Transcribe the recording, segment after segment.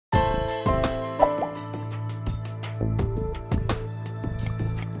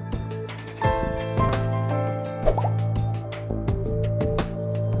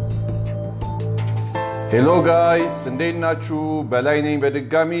ሄሎ ጋይስ እንዴት ናችሁ? በላይ ነኝ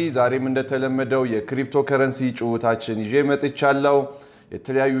በድጋሚ ዛሬም እንደተለመደው የክሪፕቶ ከረንሲ ጭውታችን ይዤ መጥቻለሁ።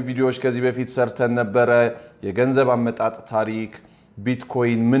 የተለያዩ ቪዲዮዎች ከዚህ በፊት ሰርተን ነበረ። የገንዘብ አመጣጥ ታሪክ፣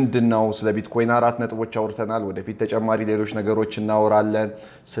 ቢትኮይን ምንድነው? ስለ ቢትኮይን 4 ነጥቦች አውርተናል። ወደፊት ተጨማሪ ሌሎች ነገሮች እናወራለን።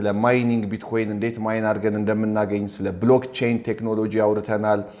 ስለ ማይኒንግ ቢትኮይን እንዴት ማይን አድርገን እንደምናገኝ፣ ስለ ብሎክቼይን ቴክኖሎጂ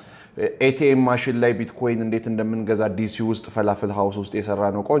አውርተናል። ኤቲኤም ማሽን ላይ ቢትኮይን እንዴት እንደምንገዛ ዲሲ ውስጥ ፈላፍል ሃውስ ውስጥ የሰራ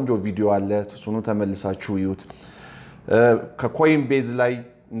ነው ቆንጆ ቪዲዮ አለ። እሱኑ ተመልሳችሁ ይዩት። ከኮይን ቤዝ ላይ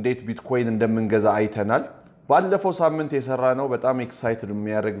እንዴት ቢትኮይን እንደምንገዛ አይተናል። ባለፈው ሳምንት የሰራ ነው በጣም ኤክሳይትድ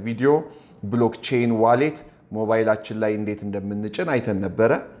የሚያደርግ ቪዲዮ ብሎክቼይን ዋሌት ሞባይላችን ላይ እንዴት እንደምንጭን አይተን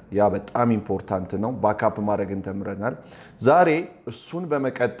ነበረ። ያ በጣም ኢምፖርታንት ነው። ባክአፕ ማድረግን ተምረናል። ዛሬ እሱን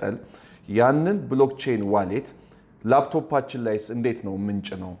በመቀጠል ያንን ብሎክቼይን ዋሌት ላፕቶፓችን ላይ እንዴት ነው ምንጭ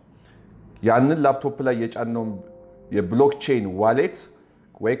ነው ያንን ላፕቶፕ ላይ የጫነው የብሎክቼይን ዋሌት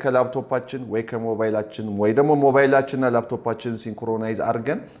ወይ ከላፕቶፓችን ወይ ከሞባይላችን ወይ ደግሞ ሞባይላችንና ላፕቶፓችን ሲንክሮናይዝ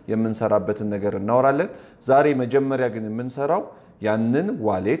አድርገን የምንሰራበትን ነገር እናወራለን። ዛሬ መጀመሪያ ግን የምንሰራው ያንን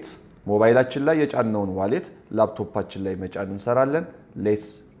ዋሌት ሞባይላችን ላይ የጫነውን ዋሌት ላፕቶፓችን ላይ መጫን እንሰራለን። ሌትስ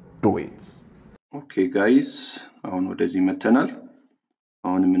ዱ ኢት። ኦኬ ጋይስ አሁን ወደዚህ መተናል።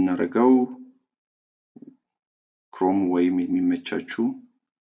 አሁን የምናደርገው ክሮም ወይም የሚመቻችሁ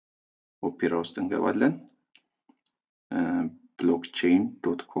ኦፔራ ውስጥ እንገባለን።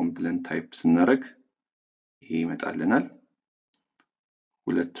 blockchain.com ብለን ታይፕ ስናደርግ ይሄ ይመጣልናል።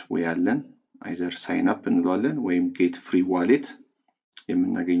 ሁለት ወይ አለን። አይዘር ሳይን አፕ እንለዋለን ወይም ጌት ፍሪ ዋሌት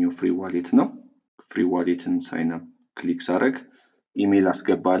የምናገኘው ፍሪ ዋሌት ነው። ፍሪ ዋሌትን ሳይን አፕ ክሊክ ሳደርግ ኢሜል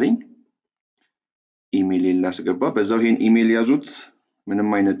አስገባልኝ። ኢሜል ላስገባ። በዛው ይሄን ኢሜል ያዙት። ምንም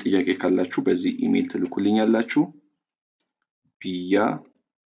አይነት ጥያቄ ካላችሁ በዚህ ኢሜል ትልኩልኛላችሁ። ቢያ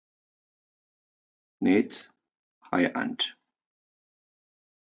ኔት 21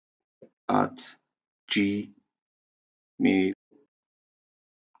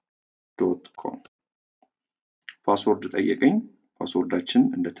 @gmail.com ፓስወርድ ጠየቀኝ። ፓስወርዳችን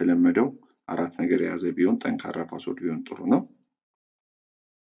እንደተለመደው አራት ነገር የያዘ ቢሆን ጠንካራ ፓስወርድ ቢሆን ጥሩ ነው።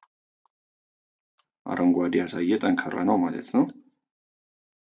 አረንጓዴ ያሳየ ጠንካራ ነው ማለት ነው።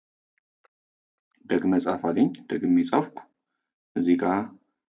 ደግመ ጻፋልኝ። ደግሜ ጻፍኩ። እዚህ ጋር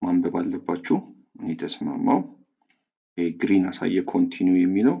ማንበብ አለባችሁ። እኔ ተስማማው። ግሪን አሳየ ኮንቲኒው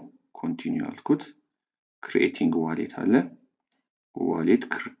የሚለው ኮንቲኒው አልኩት። ክሪኤቲንግ ዋሌት አለ። ዋሌት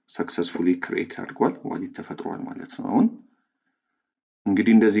ሰክሰስፉሊ ክሪኤት አድርጓል። ዋሌት ተፈጥሯል ማለት ነው። አሁን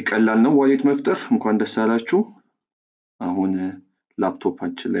እንግዲህ እንደዚህ ቀላል ነው ዋሌት መፍጠር። እንኳን ደስ አላችሁ። አሁን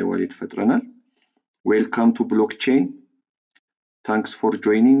ላፕቶፓችን ላይ ዋሌት ፈጥረናል። ዌልካም ቱ ብሎክቼይን ታንክስ ፎር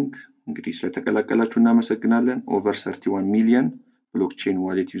ጆይኒንግ። እንግዲህ ስለተቀላቀላችሁ እናመሰግናለን። ኦቨር 31 ሚሊዮን ብሎክቼይን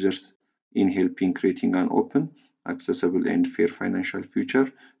ዋሌት ዩዘርስ in helping creating an open accessible and fair financial future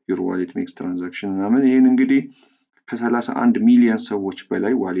your wallet makes transaction ምናምን ይሄን እንግዲህ ከ31 ሚሊዮን ሰዎች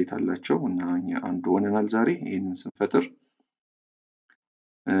በላይ ዋሌት አላቸው እና እኛ አንዱ ሆነናል ዛሬ ይሄንን ስንፈጥር።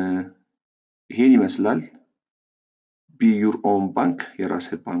 ይሄን ይመስላል። be your own bank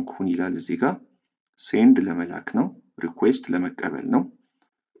የራስህ ባንክ ሁን ይላል እዚህ ጋር። send ለመላክ ነው። request ለመቀበል ነው።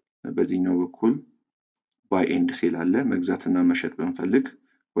 በዚህኛው በኩል buy and sell አለ። መግዛትና መሸጥ ብንፈልግ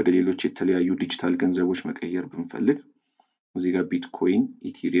ወደ ሌሎች የተለያዩ ዲጂታል ገንዘቦች መቀየር ብንፈልግ እዚህ ጋር ቢትኮይን፣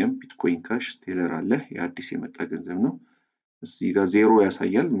 ኢትርየም፣ ቢትኮይን ካሽ፣ ቴለር አለ። የአዲስ የመጣ ገንዘብ ነው። እዚህ ጋር ዜሮ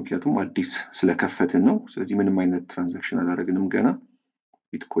ያሳያል ምክንያቱም አዲስ ስለከፈትን ነው። ስለዚህ ምንም አይነት ትራንዛክሽን አላደረግንም ገና።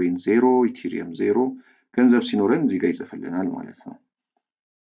 ቢትኮይን 0፣ ኢትርየም 0። ገንዘብ ሲኖረን እዚህ ጋር ይጽፍልናል ማለት ነው።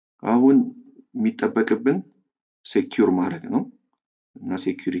 አሁን የሚጠበቅብን ሴኩር ማድረግ ነው እና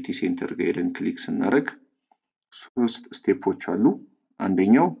ሴኩሪቲ ሴንተር ጋር ሄደን ክሊክ ስናደርግ 3 ስቴፖች አሉ።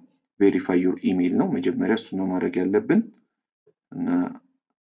 አንደኛው ቬሪፋይ ዩር ኢሜል ነው። መጀመሪያ እሱ ነው ማድረግ ያለብን እና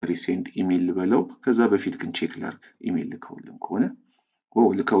ሪሴንድ ኢሜል ልበለው። ከዛ በፊት ግን ቼክ ላድርግ ኢሜል ልከውልን ከሆነ።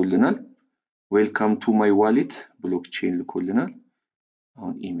 ልከውልናል። ዌልካም ቱ ማይ ዋሌት ብሎክቼይን ልከውልናል።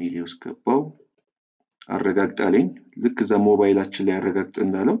 አሁን ኢሜል ውስጥ ገባው። አረጋግጣለኝ። ልክ እዛ ሞባይላችን ላይ አረጋግጥ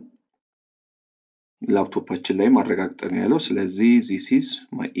እንዳለው ላፕቶፓችን ላይ ማረጋግጠን ያለው። ስለዚህ this is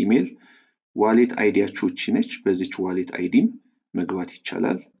my email ዋሌት አይዲያችሁ እቺ ነች። በዚች ዋሌት አይዲም መግባት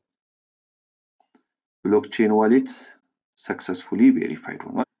ይቻላል። ብሎክቼይን ዋሌት ሰክሰስፉሊ ቬሪፋይድ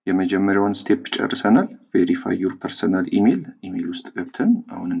ሆኗል። የመጀመሪያውን ስቴፕ ጨርሰናል። ቬሪፋይ ዩር ፐርሰናል ኢሜል። ኢሜል ውስጥ ገብተን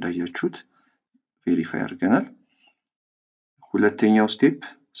አሁን እንዳያችሁት ቬሪፋይ አድርገናል። ሁለተኛው ስቴፕ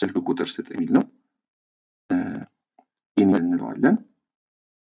ስልክ ቁጥር ስጥ የሚል ነው። ኢሜል እንለዋለን።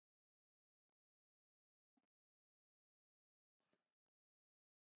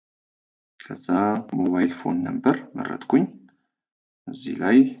 ከዛ ሞባይል ፎን ነምበር መረጥኩኝ። እዚህ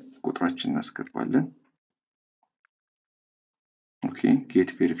ላይ ቁጥራችንን እናስገባለን። ኦኬ ጌት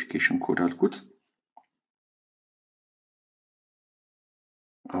ቬሪፊኬሽን ኮድ አልኩት።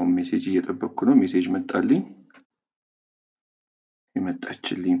 አሁን ሜሴጅ እየጠበቅኩ ነው ሜሴጅ መጣልኝ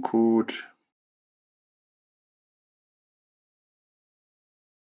የመጣችልኝ ኮድ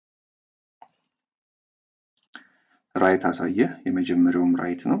ራይት አሳየ የመጀመሪያውም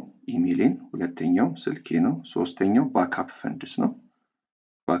ራይት ነው ኢሜይሌን ሁለተኛው ስልኬ ነው ሶስተኛው ባክአፕ ፈንድስ ነው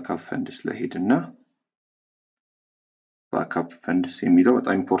ባክአፕ ፈንድስ ለሄድና ባክአፕ ፈንድስ የሚለው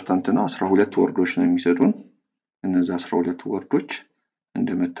በጣም ኢምፖርታንት ነው 12 ወርዶች ነው የሚሰጡን እነዛ 12 ወርዶች እንደ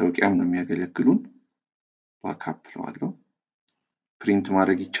መታወቂያም ነው የሚያገለግሉን ባክአፕ ለዋለው ፕሪንት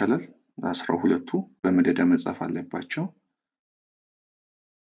ማድረግ ይቻላል 12ቱ በመደዳ መጻፍ አለባቸው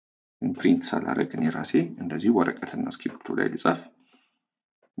ፕሪንት ሳላረግ እኔ ራሴ እንደዚህ ወረቀትና እስክሪፕቶ ላይ ልጻፍ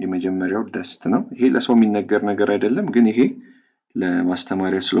የመጀመሪያው ደስት ነው ይሄ ለሰው የሚነገር ነገር አይደለም ግን ይሄ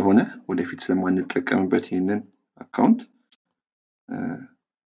ለማስተማሪያ ስለሆነ ወደፊት ስለማንጠቀምበት ይሄንን አካውንት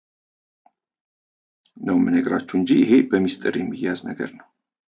ነው የምነግራችሁ እንጂ ይሄ በሚስጥር የሚያዝ ነገር ነው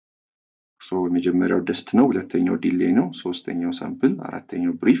የመጀመሪያው ደስት ነው ሁለተኛው ዲሌይ ነው ሶስተኛው ሳምፕል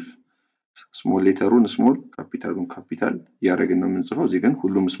አራተኛው ብሪፍ ስሞል ሌተሩን ስሞል ካፒታሉን ካፒታል ያረጋግን ነው የምንጽፈው እዚህ ግን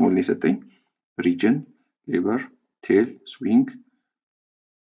ሁሉም ስሞል ነው የሰጠኝ ሪጅን ሌበር ቴል ስዊንግ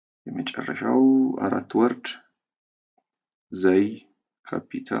የመጨረሻው አራት ወርድ ዘይ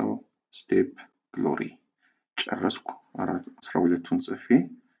ካፒታል ስቴፕ ግሎሪ ጨረስኩ 12ቱን ጽፌ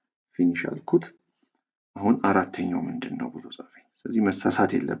ፊኒሽ አልኩት አሁን አራተኛው ምንድነው ብሎ ጻፈኝ ስለዚህ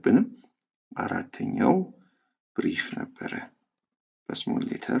መሳሳት የለብንም አራተኛው ብሪፍ ነበረ በስሞል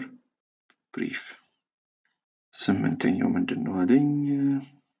ሌተር ብሪፍ ስምንተኛው ምንድነው አለኝ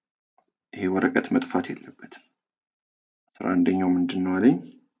ይሄ ወረቀት መጥፋት የለበትም 11ኛው ምንድነው አለኝ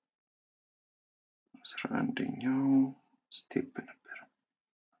 11ኛው ስቴፕ ነበር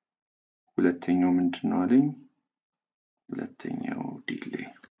ሁለተኛው ምንድነው አለኝ ሁለተኛው ዲሌይ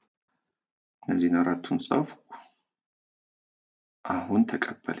እነዚህን አራቱን ጻፍኩ አሁን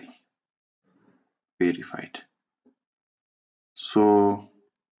ተቀበለኝ ቬሪፋይድ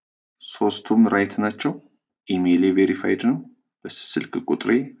ሶስቱም ራይት ናቸው ኢሜይሌ ቬሪፋይድ ነው በስልክ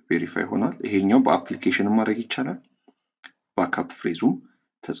ቁጥሬ ቬሪፋይ ሆኗል ይሄኛው በአፕሊኬሽን ማድረግ ይቻላል ባክአፕ ፍሬዙም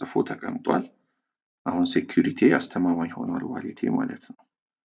ተጽፎ ተቀምጧል አሁን ሴኩሪቲ አስተማማኝ ሆኗል ዋሌቴ ማለት ነው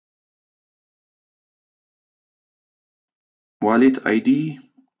ዋሌት አይዲ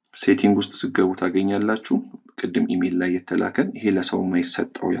ሴቲንግ ውስጥ ስገቡ ታገኛላችሁ ቅድም ኢሜይል ላይ የተላከን ይሄ ለሰው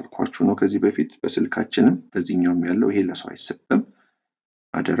ማይሰጠው ያልኳችሁ ነው ከዚህ በፊት በስልካችንም በዚህኛውም ያለው ይሄ ለሰው አይሰጥም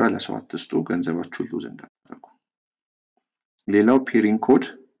አደራ ለሰው አትስጡ ገንዘባችሁን ሉዝ እንዳታደርጉ ሌላው ፔሪንግ ኮድ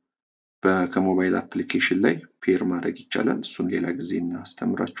በከሞባይል አፕሊኬሽን ላይ ፔር ማድረግ ይቻላል እሱን ሌላ ጊዜ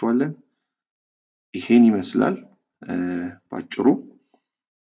እናስተምራችኋለን ይሄን ይመስላል ባጭሩ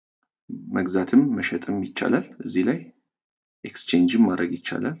መግዛትም መሸጥም ይቻላል እዚህ ላይ ኤክስቼንጅም ማድረግ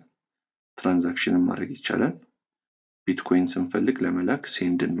ይቻላል ትራንዛክሽንም ማድረግ ይቻላል ቢትኮይን ስንፈልግ ለመላክ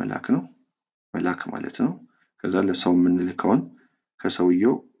ሴንድን መላክ ነው መላክ ማለት ነው ከዛ ለሰው ምንልከውን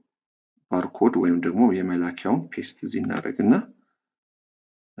ከሰውየው ባርኮድ ወይም ደግሞ የመላኪያውን ፔስት እዚህ እናደርግና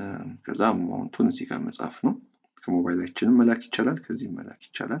ከዛ አማውንቱን እዚህ ጋር መጻፍ ነው ከሞባይላችንም መላክ ይቻላል ከዚህ መላክ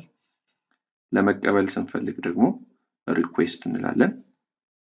ይቻላል ለመቀበል ስንፈልግ ደግሞ ሪኩዌስት እንላለን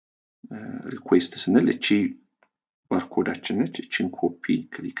ሪኩዌስት ስንል እቺ ባርኮዳችን ነች እቺን ኮፒ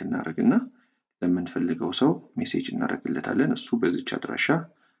ክሊክ እናደርግና ለምንፈልገው ሰው ሜሴጅ እናደርግለታለን እሱ በዚህች አድራሻ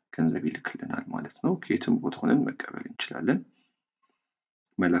ገንዘብ ይልክልናል ማለት ነው ከየትም ቦታ ሆነን መቀበል እንችላለን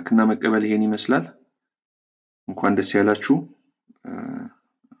መላክና መቀበል ይሄን ይመስላል እንኳን ደስ ያላችሁ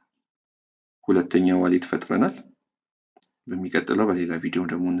ሁለተኛ ዋሌት ፈጥረናል በሚቀጥለው በሌላ ቪዲዮ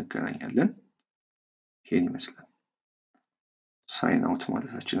ደግሞ እንገናኛለን ይሄን ይመስላል ሳይን አውት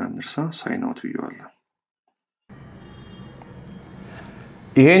ማለታችን አንርሳ ሳይን አውት ይያዋል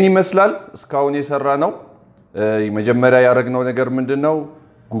ይሄን ይመስላል እስካሁን የሰራ ነው መጀመሪያ ያረግነው ነገር ምንድነው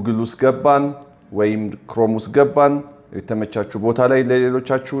ጉግል ውስጥ ገባን ወይም ክሮም ውስጥ ገባን የተመቻቹ ቦታ ላይ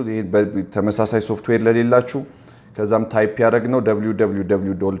ለሌሎቻችሁ ተመሳሳይ ሶፍትዌር ለሌላችሁ ከዛም ታይፕ ያረግነው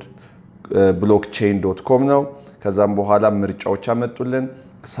www.blockchain.com ነው ከዛም በኋላ ምርጫዎች አመጡልን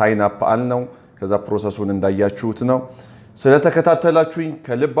ሳይን አፕ አልነው ከዛ ፕሮሰሱን እንዳያችሁት ነው ስለተከታተላችሁኝ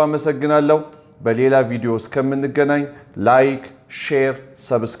ከልብ አመሰግናለሁ በሌላ ቪዲዮ እስከምንገናኝ ላይክ ሼር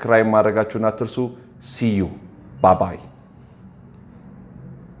ሰብስክራይብ ማድረጋችሁን አትርሱ see you bye bye